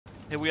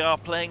Here we are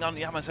playing on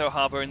Yamato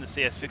Harbour in the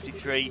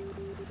CS-53.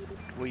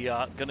 We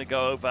are going to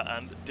go over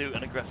and do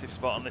an aggressive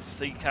spot on this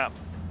sea cap.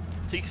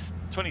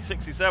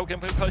 T-26 is there, we're going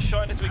to put a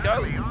shot in as we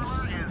go.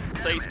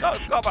 So he's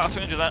got about a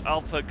 300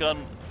 alpha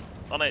gun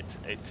on it.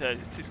 It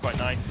is quite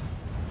nice.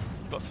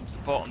 Got some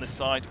support on this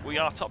side. We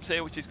are top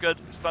tier, which is good.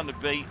 Standard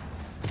B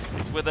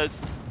is with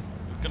us.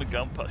 We're going to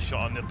go and put a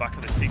shot on the back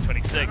of this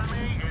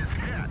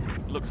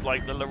T-26. Looks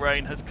like the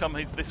Lorraine has come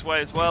this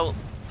way as well.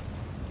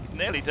 He's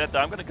nearly dead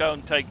there. I'm going to go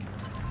and take...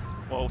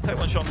 Well, we'll take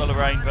one shot on the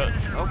Lorraine, but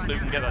hopefully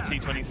we can get that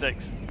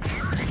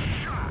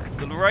T-26.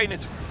 The Lorraine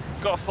has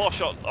got a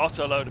 4-shot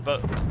autoloader, but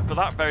for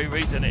that very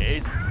reason it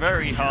is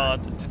very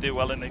hard to do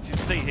well in it. You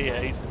see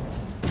here, he's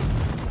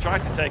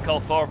tried to take all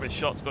 4 of his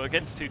shots, but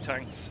against 2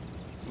 tanks,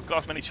 we've got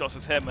as many shots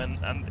as him,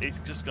 and he's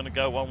just going to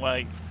go one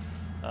way.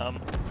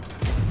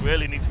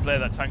 Really need to play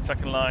that tank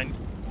second line.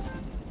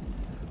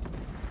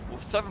 Well,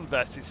 7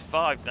 versus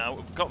 5 now.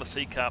 We've got the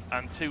sea cap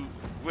and 2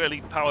 really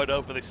powered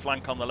over this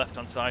flank on the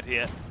left-hand side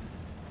here.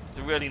 It's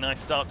a really nice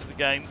start to the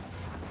game.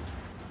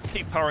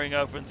 Keep powering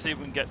over and see if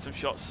we can get some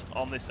shots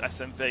on this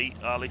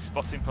SMV, at least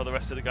spotting for the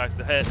rest of the guys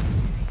to hit.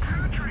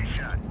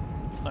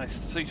 Nice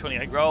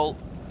 328 roll.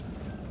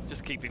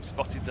 Just keep him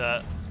spotted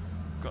there.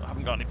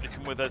 Haven't got any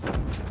flicking with us.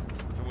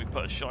 Can we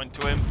put a shot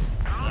into him?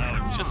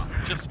 No,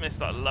 just missed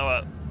that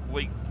lower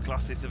weak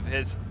classes of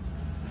his.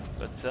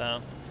 But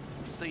we'll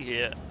see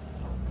here.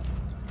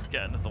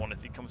 Get another one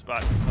as he comes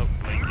back.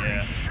 Hopefully,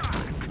 yeah.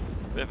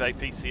 Bit of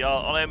APCR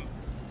on him.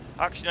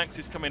 Action X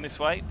is coming this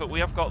way, but we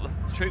have got the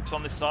troops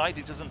on this side.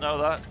 He doesn't know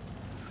that.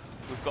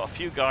 We've got a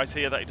few guys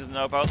here that he doesn't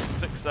know about. We'll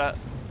fix that.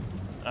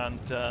 And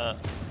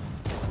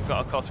we've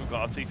got, of course, we've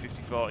got our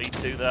T-54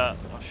 E2 there.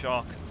 Our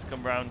Shark has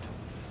come round.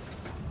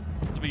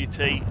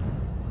 WT.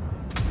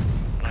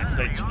 Nice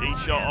HE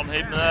shot on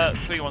him there.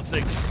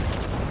 316.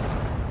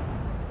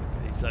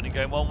 He's only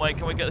going one way.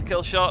 Can we get the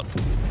kill shot?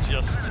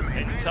 Just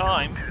in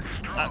time.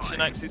 Action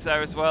X is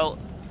there as well.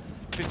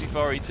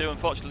 54 E2.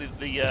 Unfortunately,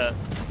 the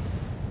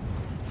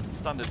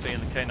Standard B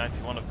and the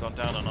K91 have gone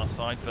down on our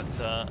side, but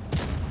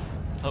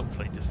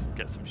hopefully just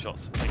get some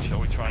shots. Make sure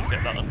we try and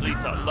get that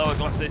underneath that lower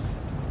glasses.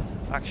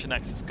 Action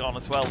X is gone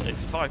as well.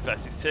 It's 5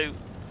 versus 2.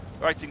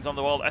 Writing's on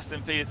the wall.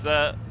 SMV is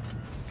there.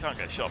 Can't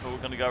get a shot, but we're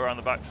going to go around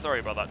the back. Sorry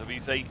about that,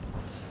 WZ.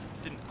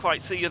 Didn't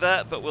quite see you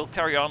there, but we'll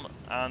carry on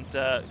and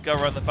go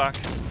around the back.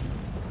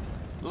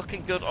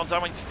 Looking good on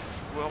damage.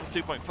 We're on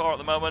 2.4 at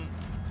the moment.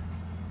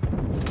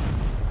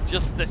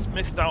 Just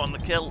missed out on the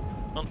kill,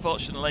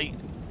 unfortunately.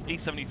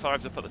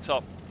 E75's up at the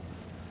top.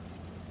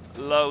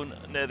 Lone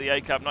near the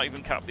A-cap, not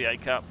even capped the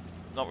A-cap.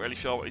 Not really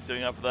sure what he's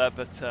doing over there,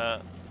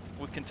 but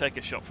we can take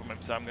a shot from him,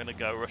 so I'm going to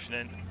go rushing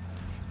in.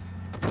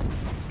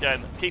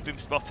 Again, keep him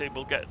spotted,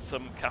 we'll get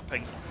some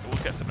capping,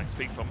 we'll get some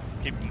XP from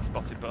keeping him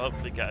spotted, but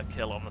hopefully get a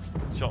kill on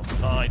the shot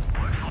side.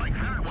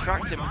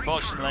 Tracked him,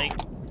 unfortunately.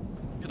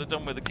 Could have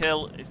done with a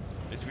kill,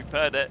 he's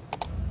repaired it.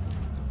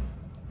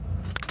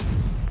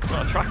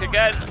 Got a track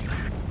again.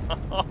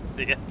 Oh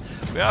dear.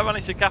 We are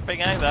managed to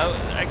capping A though.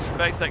 Extra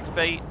base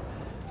XP.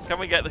 Can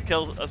we get the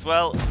kill as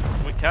well?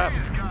 We can.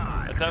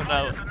 I don't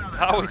know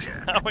how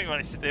we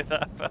managed to do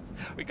that, but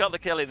we got the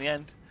kill in the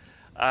end.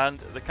 And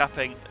the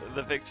capping,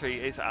 the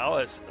victory is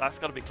ours. That's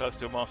got to be close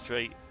to a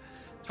mastery.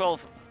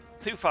 12,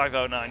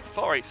 2509,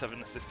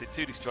 487 assisted,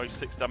 2 destroyed,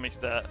 6 damage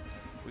there.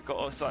 We've got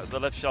also the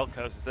left shell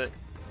coast, is it?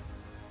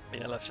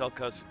 Yeah, left shell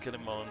coast for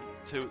killing more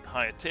than 2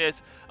 higher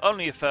tiers.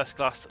 Only a first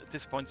class.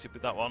 Disappointed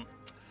with that one.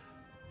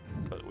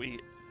 But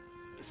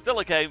still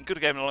a game, good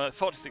game,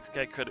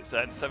 46k credits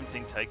earned,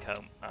 17 take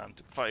home, and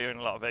firing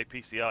a lot of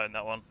APCR in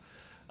that one.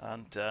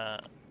 And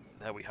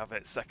there we have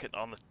it, second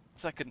on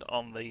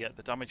the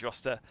damage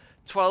roster,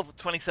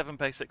 1227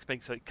 base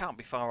XP, so it can't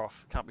be far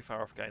off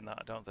getting that,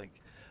 I don't think.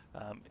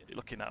 You're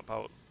looking at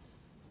about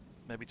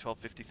maybe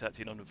 1250,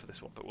 1300 for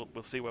this one, but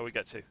we'll see where we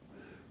get to.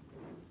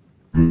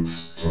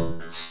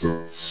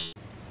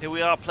 Here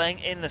we are playing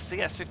in the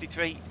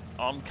CS-53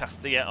 on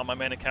Castilla on my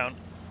main account.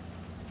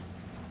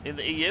 In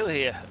the EU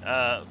here,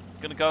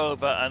 going to go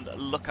over and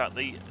look at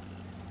the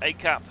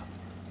A-cap,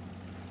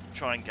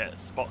 try and get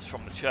spots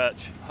from the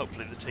church.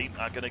 Hopefully the team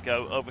are going to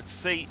go over to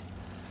C.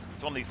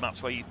 It's one of these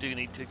maps where you do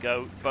need to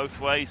go both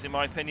ways, in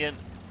my opinion.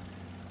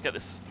 Get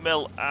this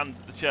mill and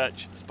the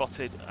church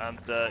spotted, and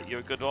you're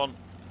a good one.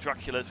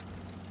 Dracula's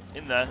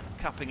in there,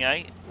 capping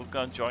A. We'll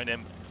go and join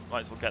him.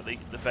 Might as well get the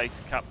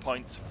base cap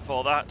points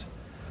for that.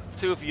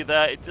 2 of you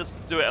there, it does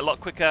do it a lot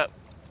quicker.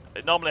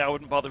 Normally I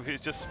wouldn't bother if it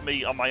was just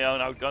me on my own,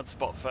 I would go and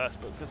spot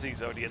first, but because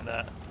he's already in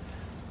there,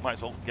 might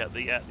as well get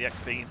the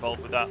XP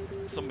involved with that.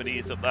 Somebody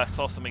is up there,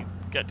 saw something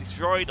get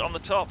destroyed on the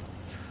top.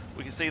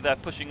 We can see they're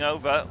pushing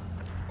over.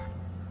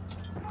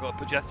 We've got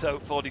Progetto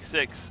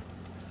 46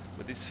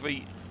 with his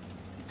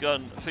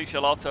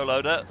 3-shell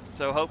autoloader,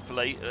 so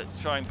hopefully let's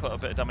try and put a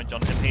bit of damage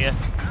on him here.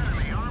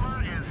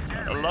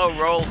 A low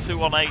roll,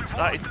 218,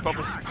 that is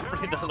probably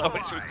the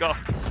lowest we've got.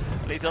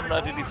 And he's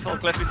unloaded his full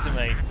clip into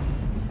me.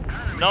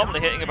 Normally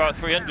hitting about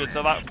 300,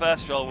 so that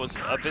first roll was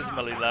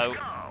abysmally low.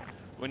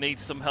 We need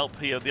some help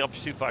here. The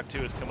Option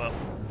 252 has come up.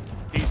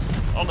 He's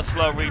On a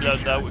slow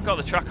reload though, we've got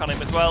the track on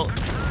him as well.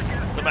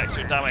 Some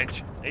extra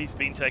damage. He's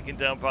been taken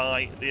down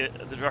by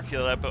the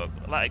Dracula, but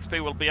that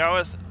XP will be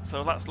ours,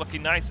 so that's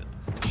looking nice.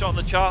 Shot on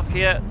the chalk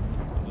here.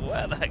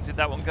 Where the heck did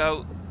that one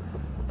go?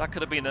 That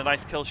could have been a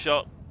nice kill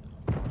shot.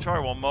 Try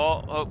one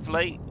more,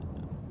 hopefully.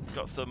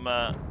 Got some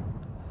plot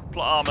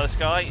armour, this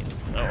guy.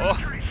 Oh,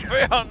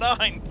 3 out of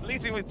 9.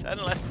 Leaves me with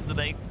 10 left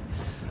underneath.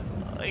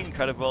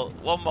 Incredible.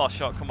 One more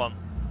shot, come on.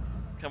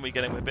 Can we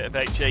get him with a bit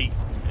of HE?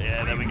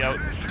 Yeah, there we go.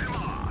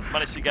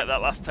 Managed to get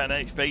that last 10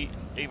 HP.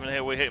 Even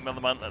here we hit him on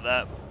the mantle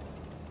there.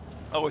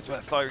 Always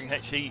worth firing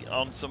HE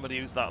on somebody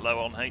who's that low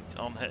on hit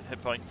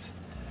points.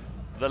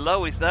 The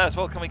low is there as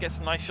well. Can we get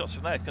some nice shots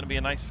from there? It's going to be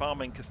a nice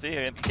farming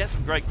Castilla. You get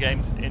some great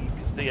games in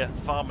Castilla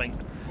farming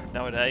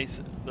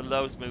nowadays. The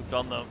low's moved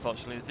on though,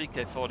 unfortunately. The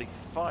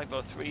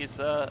VK-4503 is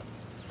there.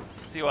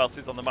 See who else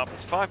is on the map.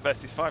 It's 5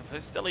 best, it's 5.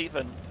 It's still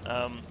even.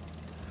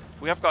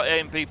 We have got A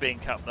and B being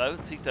capped though.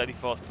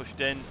 T-34's pushed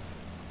in.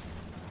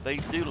 They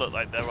do look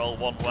like they're all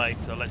one way,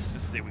 so let's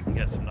just see if we can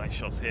get some nice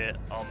shots here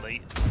on the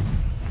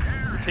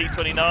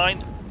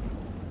T-29.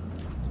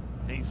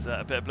 He's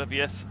a bit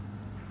oblivious.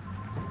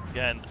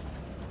 Again,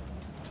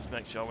 just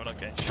make sure we're not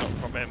getting shot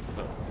from him,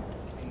 but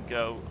we can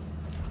go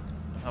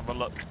have a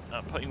look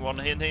at putting one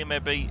in here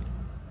maybe.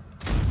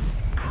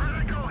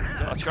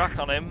 Got a track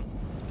on him.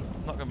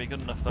 Not going to be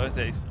good enough though, is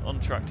it? He's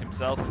untracked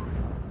himself.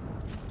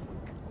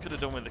 Could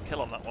have done with the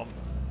kill on that one.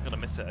 Going to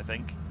miss it, I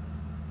think.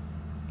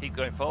 Keep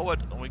going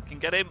forward, and we can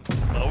get him.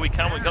 Oh, we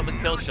can. We've got the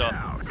kill shot.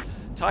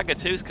 Tiger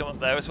 2's come up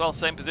there as well.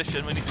 Same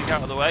position. We need to get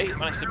out of the way.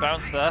 Managed to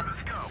bounce there.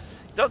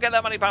 Don't get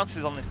that many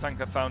bounces on this tank,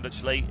 I've found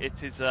actually.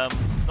 It is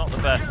it's not the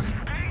best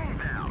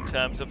in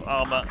terms of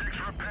armour.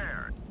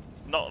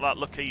 Not that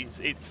lucky.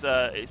 Its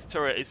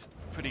turret is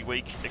pretty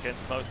weak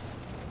against most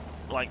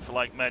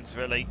like-for-like meds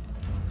really.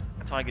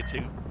 Tiger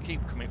 2,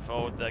 keep coming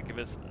forward there. Give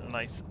us a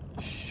nice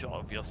shot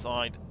of your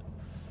side.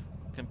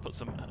 Can put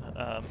some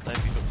maybe put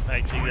some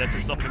HE there to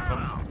stop him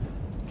from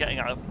getting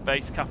out of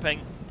base capping.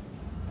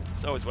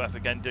 It's always worth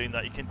again doing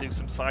that. You can do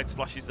some side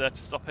splashes there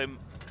to stop him.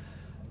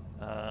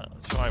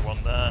 Try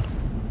one there.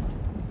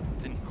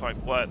 Didn't quite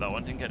work that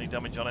one. Didn't get any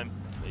damage on him.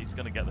 But he's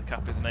going to get the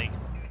cap, isn't he?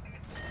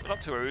 Not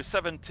to worry.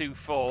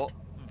 7-2-4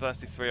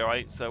 versus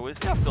 308. So we're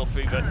still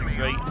 3 versus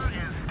 3.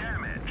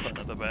 Put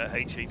another bit of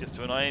HE just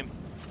to annoy him.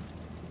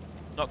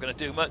 Not going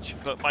to do much,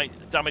 but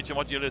might damage a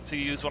modular to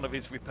use one of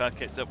his repair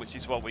kits up, which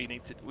is what we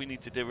need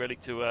to do really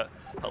to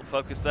help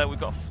focus there. We've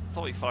got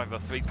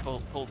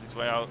 4503 pulled his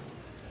way out.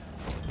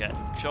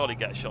 Surely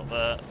get a shot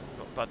there.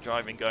 Got bad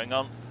driving going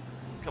on.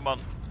 Come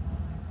on,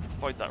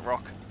 avoid that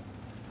rock.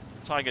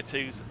 Tiger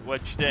 2's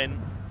wedged in.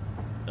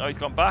 Oh, he's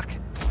gone back.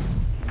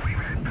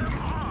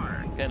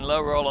 Again,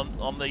 low roll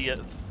on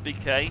the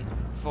BK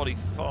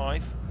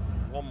 45.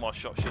 One more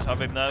shot should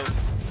have him though.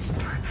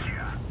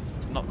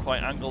 Not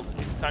quite angled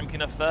his tank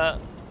enough there.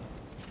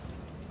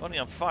 Only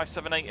on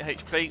 578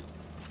 HP.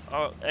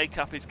 Our A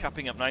cap is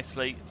capping up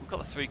nicely. We've got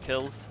the 3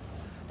 kills.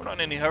 We're not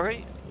in any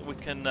hurry. We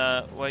can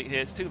wait here.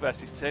 It's 2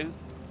 versus 2.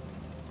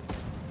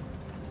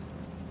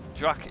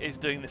 Drac is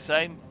doing the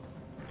same.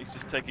 He's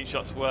just taking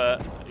shots where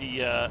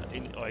he.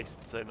 He's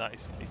saying that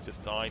he's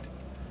just died.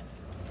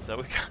 So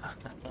we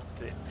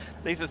can't.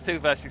 These are 2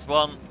 versus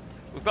 1.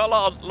 We've got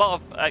a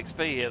lot of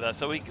XP here though,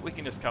 so we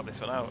can just cap this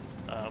one out.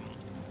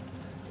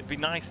 It'd be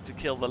nice to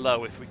kill the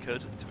low if we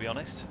could, to be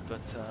honest,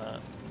 but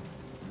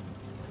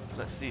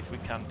let's see if we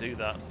can do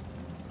that.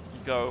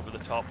 Go over the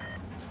top.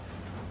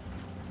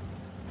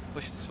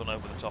 Push this one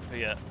over the top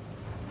here.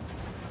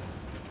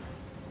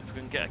 If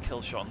we can get a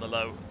kill shot on the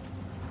low.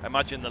 I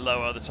imagine the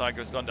lower the Tiger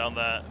has gone down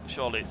there.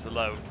 Surely it's the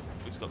low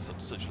who's got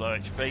such low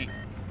HP.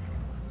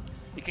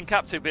 You can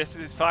cap 2 bases,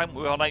 it's fine.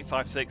 We're on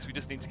 856, we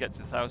just need to get to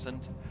 1000.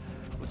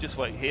 We'll just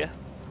wait here.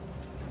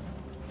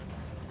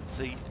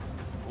 See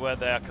where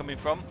they are coming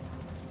from.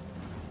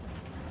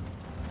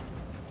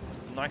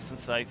 Nice and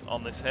safe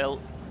on this hill.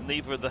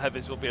 Neither of the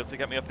heavies will be able to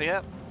get me up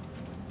here.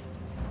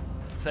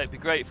 So it'd be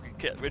great if we could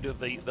get rid of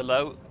the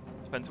low.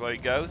 Depends where he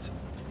goes.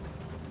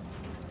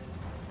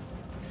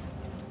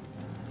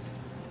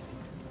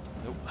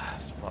 Nope, I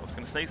was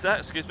going to sneeze there,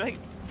 excuse me.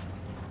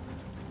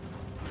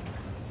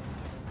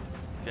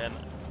 Again,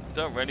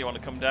 don't really want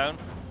to come down,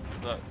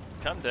 but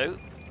can do.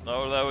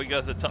 Oh, there we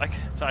go, the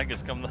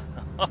tiger's come there.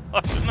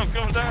 I shouldn't have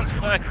come down,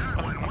 should I?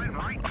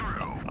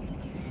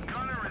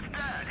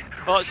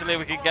 Fortunately,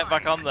 we can get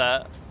back on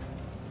there.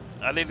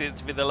 I needed it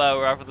to be the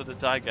low rather than the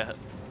Tiger.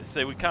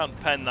 So we can't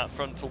pen that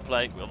frontal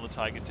plate on the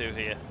Tiger 2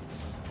 here.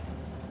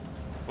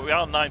 But we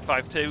are on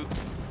 952.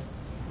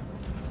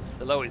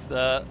 The low is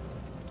there.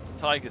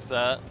 The Tiger's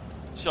there.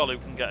 Surely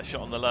we can get a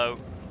shot on the low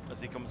as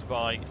he comes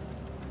by.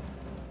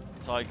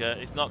 The Tiger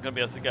is not going to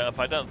be able to get up.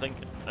 I don't think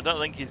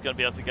he's going to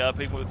be able to get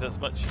up even with as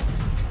much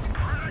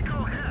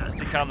as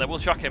he can there. We'll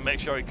shock him,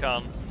 make sure he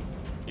can.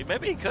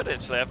 Maybe he could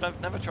actually.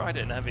 I've never tried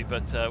it in heavy,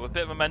 but with a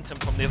bit of momentum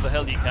from the other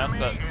hill you can.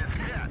 But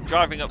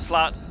driving up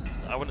flat,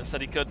 I wouldn't have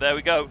said he could. There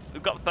we go.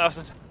 We've got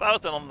 1,000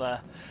 on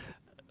there.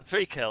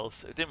 3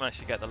 kills. We didn't manage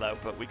to get the low,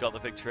 but we got the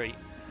victory.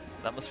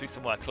 That must be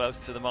somewhere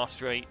close to the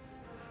mastery.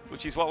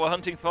 which is what we're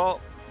hunting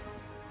for.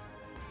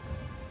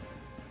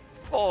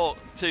 4,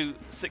 2,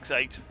 6,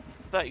 8,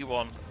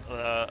 31,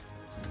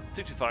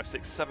 2, 2, 5,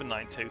 6, 7,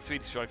 9, 2, 3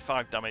 destroyed,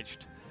 5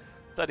 damaged,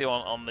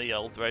 31 on the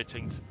old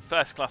ratings.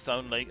 First class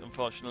only,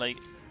 unfortunately.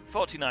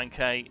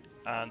 49k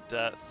and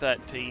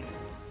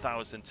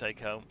 13,000 take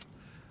home,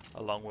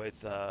 along with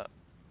the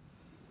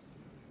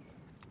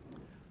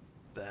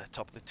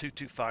top of the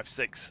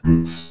 2256.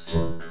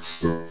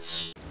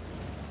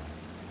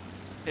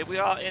 Here we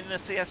are in the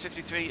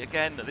CS-53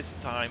 again, this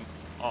time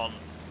on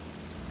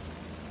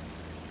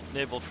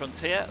Naval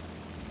Frontier.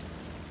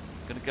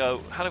 Going to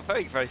go, had a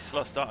very, very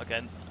slow start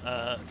again.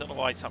 Don't know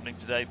why it's happening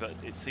today, but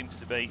it seems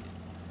to be.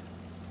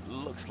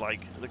 Looks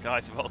like the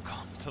guys have all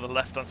gone to the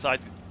left-hand side.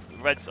 The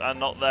Reds are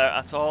not there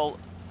at all.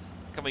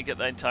 Can we get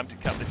there in time to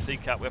cap this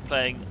C-cap? We're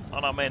playing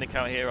on our main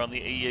account here on the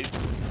EU.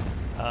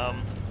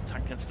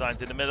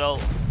 TankStats in the middle.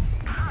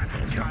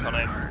 Check on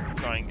him,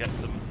 try and get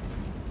some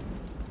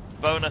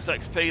bonus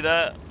XP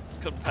there.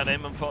 Couldn't pen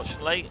him,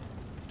 unfortunately.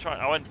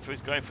 I went for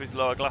going for his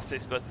lower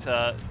glasses, but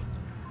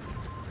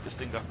just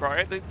didn't go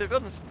right. The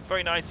gun's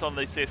very nice on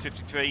the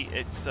CS-53.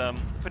 It's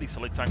pretty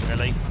solid tank,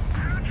 really.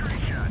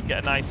 You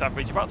get a nice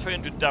average, about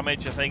 300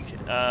 damage, I think,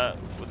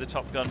 with the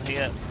top gun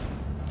here.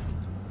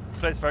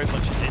 Plays very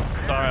much in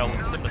style,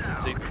 similar to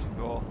the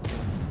T-54.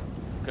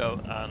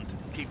 Go and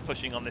keep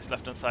pushing on this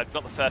left-hand side. We've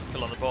got the first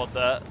kill on the board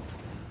there.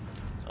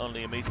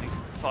 Only a measly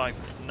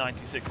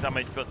 596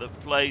 damage, but the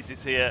blaze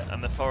is here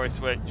and the forest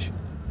switch.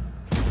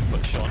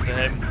 Put a shot onto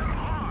him.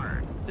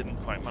 Didn't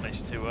quite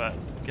manage to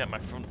get my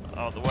front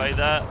out of the way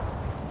there.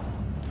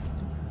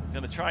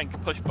 Going to try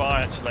and push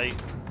by, actually.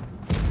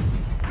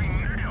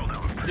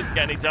 Didn't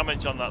get any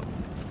damage on that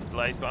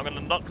blaze, but I'm going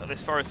to knock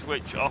this forest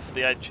switch off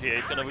the edge here.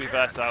 He's going to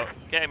reverse out,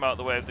 get him out of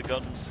the way of the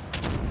guns.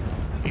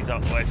 He's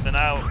out of the way for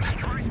now.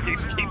 Keep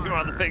him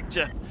out of the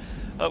picture.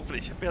 Hopefully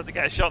he should be able to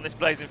get a shot on this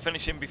blaze and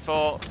finish him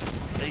before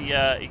he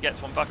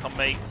gets one back on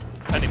me.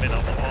 Pen him in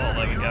on the wall,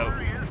 there we go.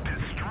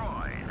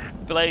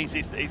 Blaze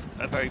is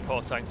a very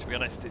poor tank, to be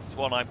honest. It's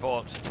one I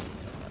bought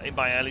in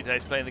my early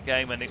days playing the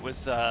game, and it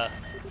was, I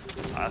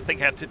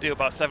think I had to do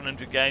about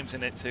 700 games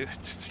in it to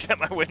get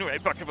my win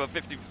rate back above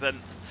 50%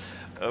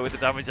 with the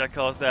damage I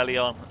caused early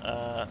on.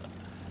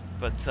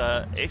 But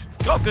it's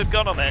got a good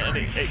gun on it, and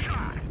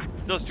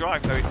it does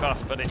drive very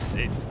fast, but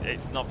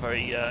it's not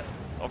very,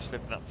 obviously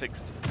with that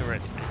fixed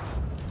turret,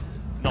 it's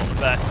not the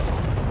best.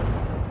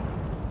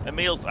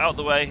 Emil's out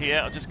the way here.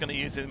 I'm just going to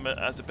use him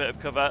as a bit of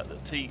cover. The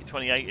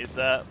T-28 is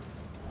there.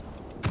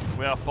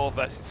 We are 4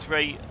 versus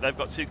 3. They've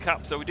got 2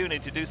 caps, so we do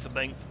need to do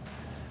something.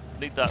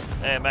 Need that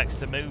AMX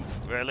to move,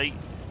 really.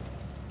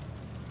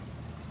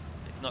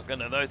 It's not going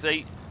to, though, is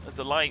he? There's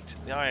the light.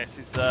 The IS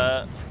is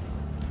there.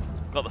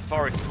 Got the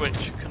forest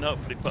switch. Can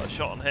hopefully put a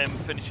shot on him,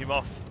 finish him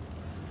off.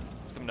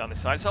 It's coming down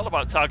this side. It's all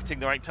about targeting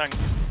the right tanks.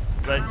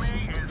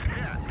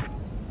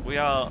 We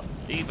are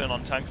even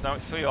on tanks now.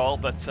 It's 3-all,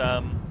 but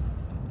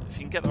if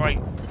you can get the right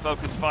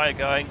focus fire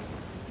going,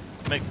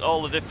 it makes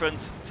all the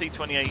difference.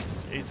 T-28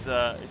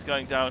 is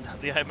going down.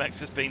 The AMX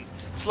has been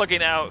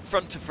slugging out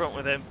front to front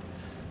with him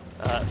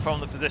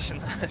from the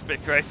position. It's a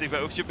bit crazy,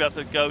 but we should be able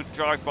to go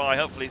drive by.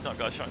 Hopefully he's not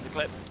got a shot in the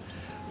clip,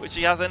 which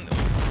he hasn't.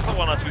 Put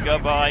one as we go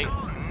by.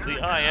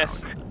 The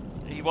IS,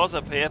 he was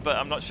up here, but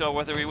I'm not sure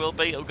whether he will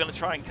be. We're going to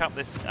try and cap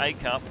this A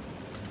cap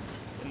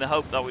in the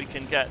hope that we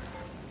can get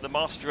the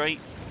mastery.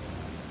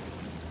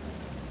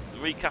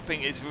 The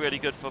recapping is really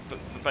good for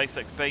base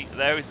XP.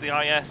 There is the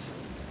IS.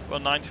 Well,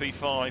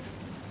 935.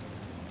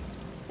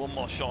 One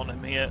more shot on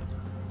him here.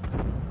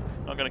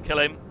 Not going to kill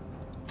him.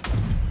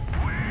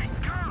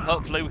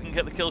 Hopefully we can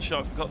get the kill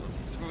shot.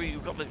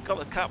 We've got the got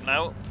the cap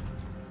now.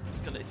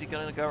 Is he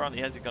going to go around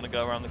the edge? He's going to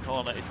go around the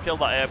corner. He's killed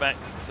that AMX,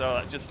 so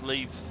that just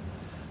leaves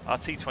our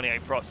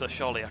T-28 Pro. So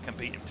surely I can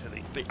beat him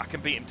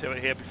to it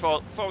here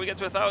before we get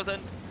to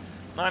 1,000.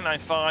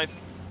 995.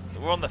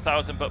 We're on the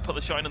 1,000, but put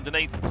the shot in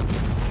underneath.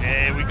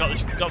 Yeah, we got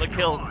the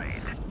kill.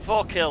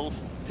 4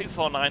 kills,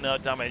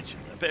 2490 damage.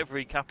 A bit of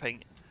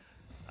recapping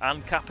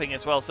and capping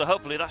as well. So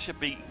hopefully that should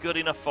be good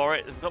enough for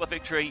it. We've got the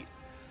victory.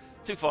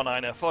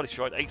 2490, 4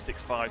 destroyed,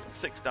 865,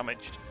 6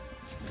 damaged.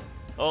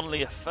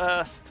 Only a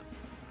first,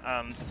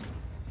 and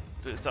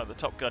is that the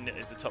top gun? It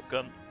is the top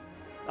gun.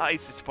 That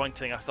is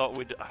disappointing. I thought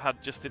we'd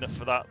had just enough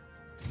for that.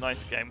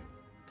 Nice game.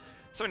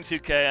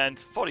 72k and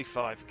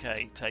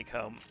 45k take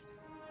home.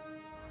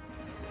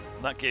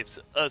 And that gives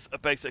us a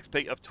base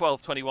XP of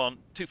 1221,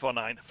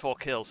 249, 4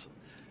 kills.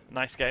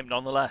 Nice game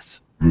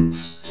nonetheless.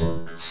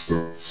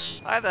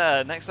 Hi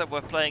there, next up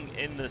we're playing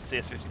in the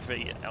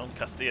CS-53 on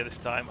Castilla this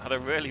time. Had a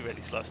really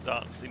slow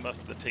start. You see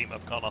most of the team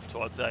have gone off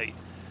towards A.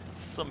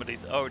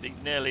 Somebody's already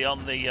nearly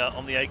on the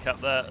A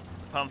cap there,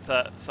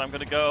 Panther. So I'm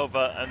going to go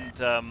over and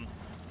you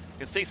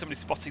can see somebody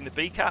spotting the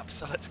B cap.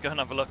 So let's go and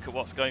have a look at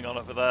what's going on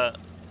over there.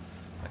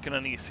 I can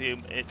only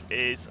assume it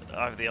is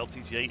either the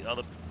LTG or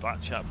the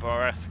Batchat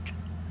Boresk.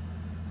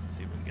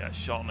 See if we can get a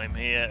shot on him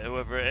here,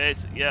 whoever it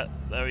is. Yeah,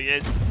 there he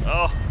is.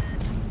 Oh,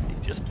 he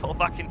just pulled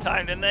back in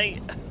time, didn't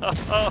he?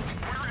 Oh,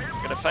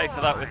 going to pay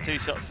for that with 2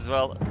 shots as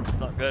well. It's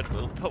not good.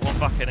 We'll put one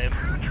back in him.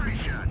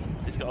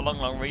 He's got a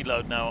long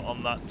reload now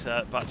on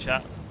that bat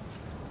chat.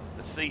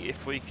 Let's see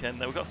if we can...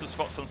 we've got some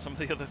spots on some of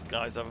the other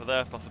guys over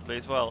there possibly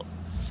as well.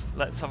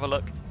 Let's have a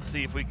look,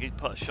 see if we can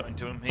put a shot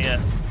into him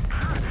here.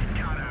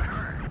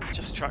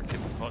 Just tracked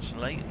him,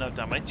 unfortunately, no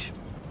damage.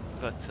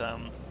 But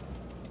can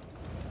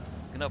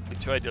hopefully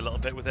trade a little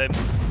bit with him.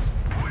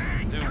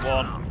 Do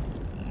one.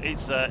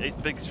 His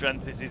big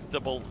strength is his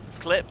double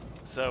clip,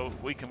 so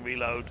we can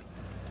reload.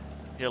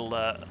 He'll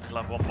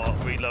have one more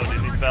reload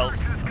in his belt,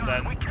 and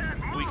then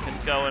we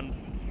can go and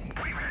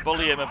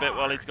bully him a bit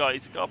while he's got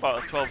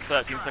about a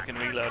 12-13 second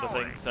reload, I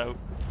think. So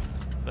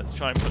let's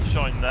try and put a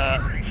shot in there.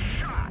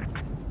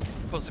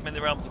 Puts him in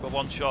the realms of a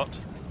one shot.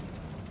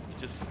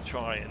 Just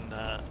try and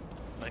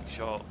make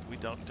sure we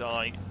don't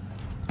die.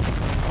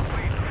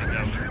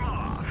 There we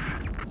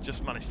go.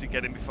 Just managed to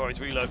get him before his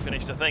reload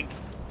finished, I think.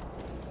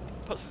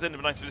 Puts us in a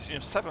nice position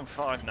of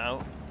 7-5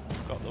 now.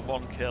 We've got the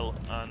one kill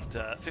and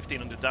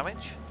 1500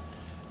 damage.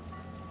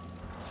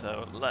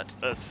 So let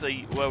us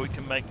see where we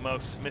can make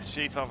most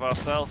mischief of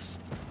ourselves.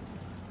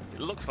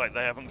 It looks like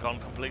they haven't gone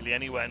completely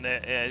anywhere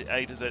near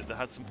A, does it? They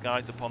had some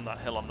guys up on that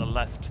hill on the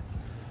left.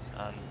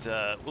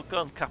 And we'll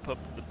go and cap up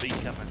the B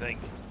cap, I think.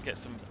 Get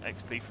some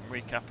XP from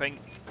recapping.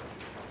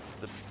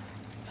 The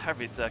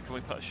heavies there. Can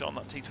we put a shot on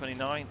that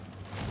T-29?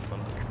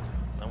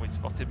 And we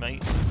spotted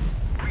mate.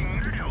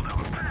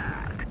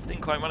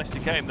 Didn't quite manage to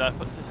get him there,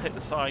 but to hit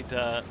the side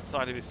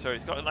of his turret.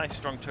 He's got a nice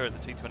strong turret,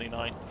 the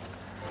T-29.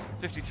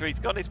 53's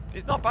got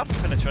he's not bad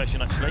for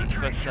penetration actually,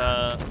 but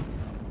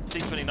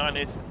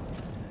T-29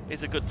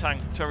 is a good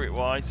tank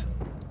turret-wise.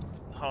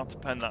 It's hard to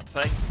pen that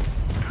thing.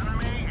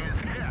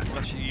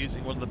 Unless you're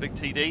using one of the big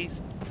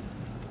TDs.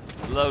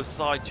 Low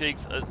side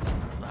cheeks.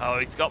 Oh,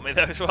 he's got me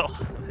there as well.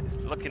 He's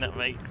looking at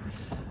me.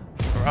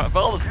 Right, of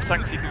all the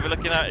tanks you could be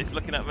looking at, he's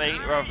looking at me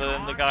rather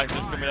than the guy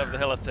just coming over the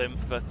hill at him.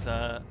 But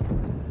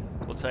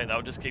we'll take that.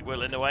 We'll just keep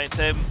whittling away at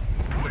him.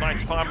 It's a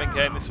nice farming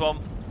game, this one.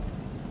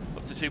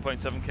 Up to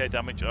 2.7k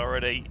damage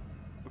already.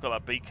 We've got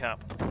that B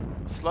cap.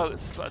 Slow.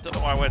 I don't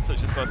know why I went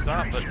such a slow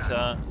start, but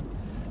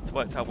it's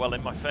worked out well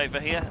in my favour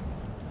here.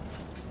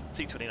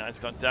 T-29's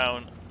gone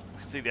down.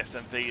 We see the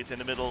SMV is in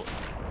the middle.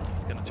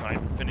 He's going to try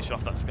and finish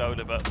off that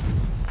Skoda, but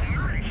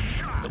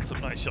got some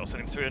nice shots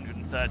on him.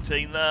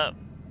 313 there.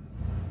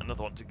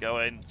 Another one to go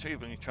in. We're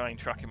going to try and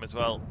track him as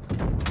well.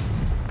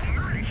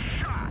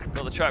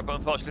 Got the track, but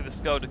unfortunately the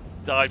Skoda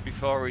died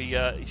before he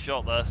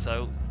shot there,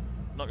 so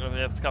not going to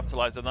be able to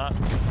capitalise on that.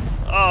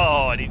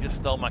 Oh, and he just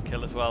stole my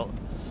kill as well.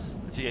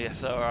 The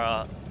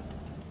GSOR.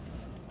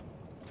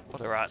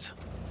 What a rat.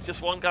 There's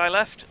just one guy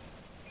left.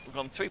 We've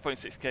gone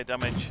 3.6k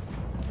damage.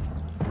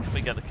 Can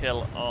we get the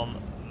kill on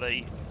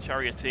the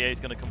charioteer? He's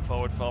going to come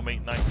forward for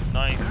me. Nice.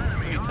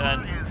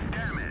 310.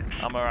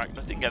 Amarak.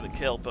 I didn't get the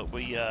kill, but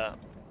we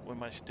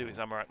managed to do his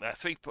Amarak there.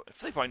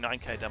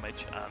 3.9k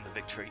damage and the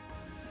victory.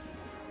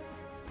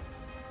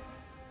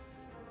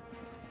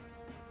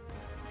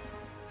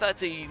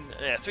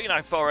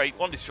 3948,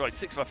 1 destroyed,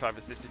 655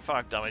 assisted,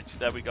 5 damage.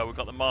 There we go. We've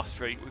got the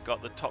mastery, we've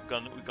got the Top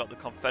Gun, we've got the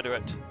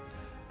Confederate,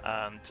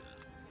 and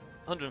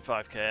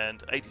 105k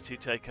and 82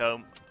 take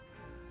home.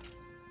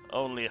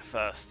 Only a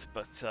first,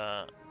 but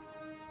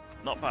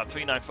not bad.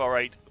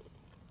 3948,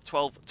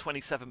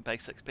 1227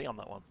 base XP on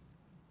that one.